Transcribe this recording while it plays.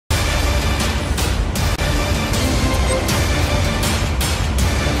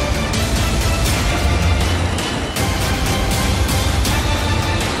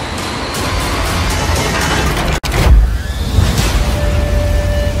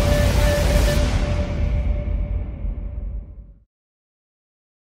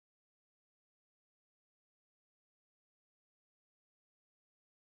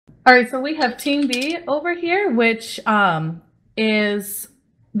All right, so we have Team B over here, which is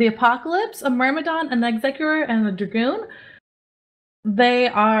the Apocalypse, a Myrmidon, an Executor, and a Dragoon. They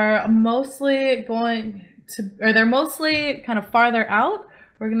are mostly going to, or they're mostly kind of farther out.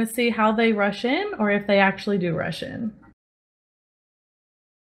 We're going to see how they rush in, or if they actually do rush in.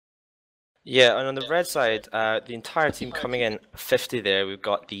 Yeah, and on the red side, the entire team coming in 50 there. We've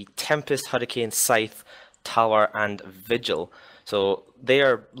got the Tempest, Hurricane, Scythe, Tower, and Vigil. So they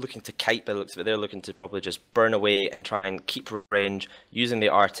are looking to kite by the looks of it. They're looking to probably just burn away and try and keep range, using the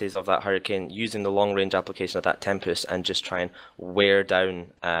arties of that Hurricane, using the long range application of that Tempest, and just try and wear down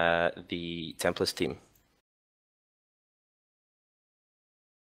the Templis team.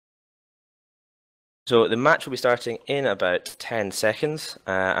 So the match will be starting in about 10 seconds,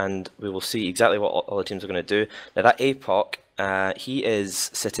 and we will see exactly what all the teams are going to do. Now that APOC, he is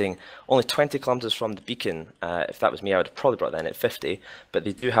sitting only 20 kilometers from the beacon. If that was me, I would have probably brought that in at 50, but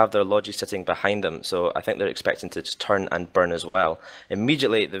they do have their Logi sitting behind them, so I think they're expecting to just turn and burn as well.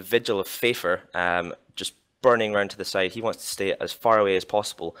 Immediately, the Vigil of Fafer, just burning around to the side. He wants to stay as far away as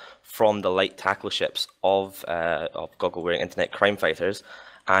possible from the light tackle ships of goggle-wearing internet crime fighters,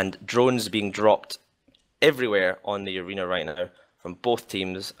 and drones being dropped everywhere on the arena right now from both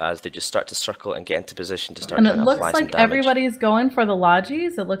teams as they just start to circle and get into position to start And trying it to looks apply some like damage. everybody's going for the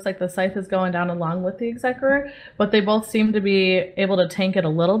Logis. It looks like the Scythe is going down along with the Executor, but they both seem to be able to tank it a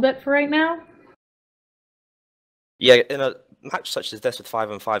little bit for right now. Yeah, in a match such as this with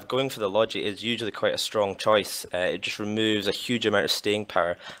 5-on-5, going for the Logi is usually quite a strong choice. It just removes a huge amount of staying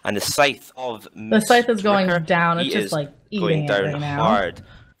power. And the Scythe of The Scythe is going Ricker, down. It's he just is like going eating it down right now. hard.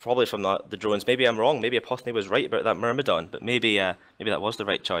 Probably from the drones. Maybe I'm wrong. Maybe Apothene was right about that Myrmidon, but maybe that was the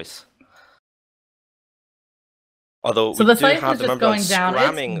right choice. Although So we the do Scythe have is the just Myrmidon going down.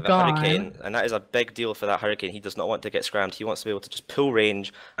 scramming It's the Hurricane, gone. and that is a big deal for that Hurricane. He does not want to get scrammed. He wants to be able to just pull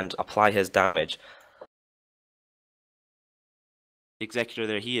range and apply his damage. The Executor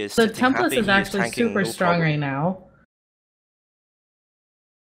there, he is The sitting Templis happy. is He is actually tanking super no strong problem. right now.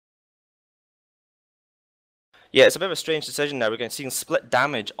 Yeah, it's a bit of a strange decision now. We're going to see split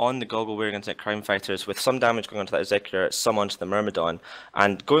damage on the goggle-wearing internet crime fighters, with some damage going onto that Executor, some onto the Myrmidon.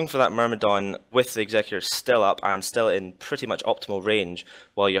 And going for that Myrmidon with the Executor still up and still in pretty much optimal range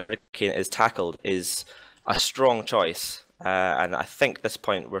while your Hurricane is tackled is a strong choice. And I think at this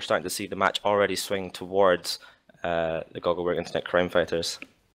point we're starting to see the match already swing towards the goggle-wearing internet crime fighters.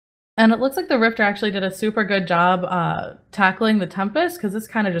 And it looks like the Rifter actually did a super good job tackling the Tempest, because it's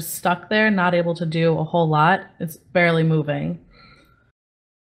kind of just stuck there, not able to do a whole lot. It's barely moving.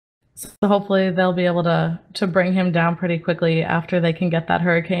 So hopefully they'll be able to bring him down pretty quickly after they can get that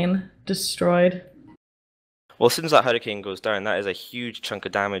Hurricane destroyed. Well, as soon as that Hurricane goes down, that is a huge chunk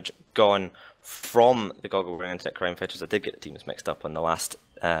of damage gone from the goggle-wearing internet crime fighters. I did get the teams mixed up on the last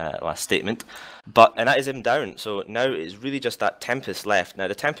statement, and that is him down. So now it's really just that Tempest left. Now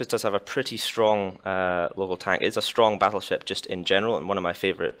the Tempest does have a pretty strong local tank. It's a strong battleship just in general, and one of my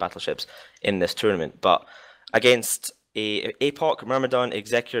favourite battleships in this tournament. But against a APOC, Myrmidon,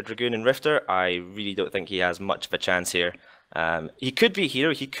 Executor, Dragoon, and Rifter, I really don't think he has much of a chance here. He could be a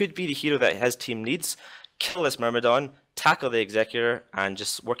hero. He could be the hero that his team needs. Kill this Myrmidon, tackle the Executor, and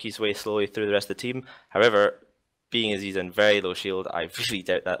just work his way slowly through the rest of the team. However, being as he's in very low shield, I really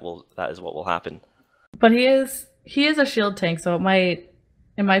doubt that is what will happen. But he is a shield tank, so it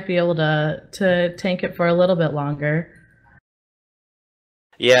might be able to tank it for a little bit longer.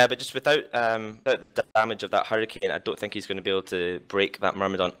 Yeah, but just without the damage of that Hurricane, I don't think he's going to be able to break that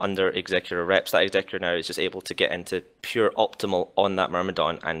Myrmidon under Executor reps. That Executor now is just able to get into pure optimal on that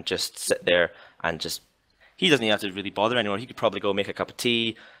Myrmidon and just sit there and just... He doesn't even have to really bother anymore. He could probably go make a cup of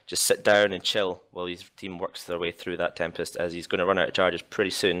tea, just sit down and chill while his team works their way through that Tempest, as he's going to run out of charges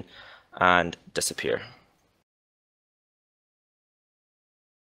pretty soon and disappear.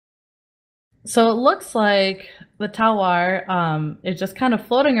 So it looks like the Tawar is just kind of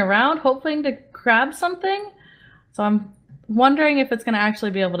floating around, hoping to grab something. So I'm wondering if it's going to actually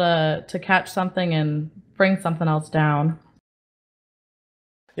be able to catch something and bring something else down.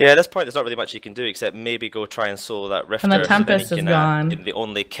 Yeah, at this point, there's not really much he can do except maybe go try and solo that Rifter. And the Tempest so then he is can gone. get the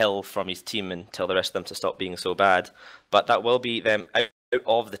only kill from his team and tell the rest of them to stop being so bad. But that will be them out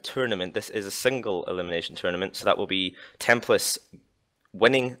of the tournament. This is a single elimination tournament, so that will be Templis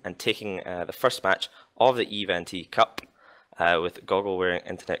winning and taking the first match of the EVNT Cup, with goggle-wearing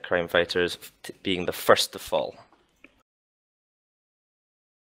internet crime fighters being the first to fall.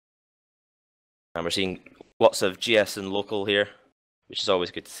 And we're seeing lots of GS and local here, which is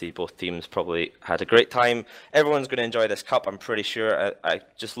always good to see. Both teams probably had a great time. Everyone's going to enjoy this cup, I'm pretty sure.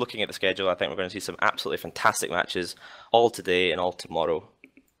 Just looking at the schedule, I think we're going to see some absolutely fantastic matches all today and all tomorrow.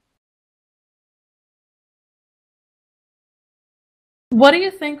 What do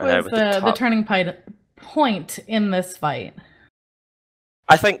you think And was with the the turning point in this fight?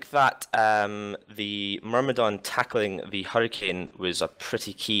 I think that the Myrmidon tackling the Hurricane was a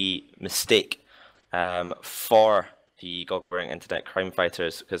pretty key mistake for the Goggle Internet crime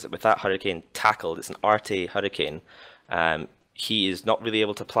fighters, because with that Hurricane tackled, it's an Arte Hurricane. He is not really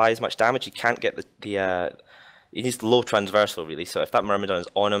able to apply as much damage. He can't get he needs low transversal really. So if that Myrmidon is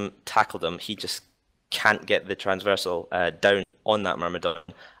on him, tackled him, he just can't get the transversal down on that Myrmidon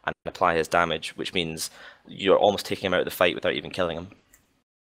and apply his damage, which means you're almost taking him out of the fight without even killing him.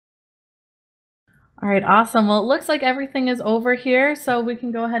 All right, awesome. Well, it looks like everything is over here, so we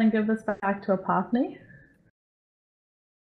can go ahead and give this back to Apophany.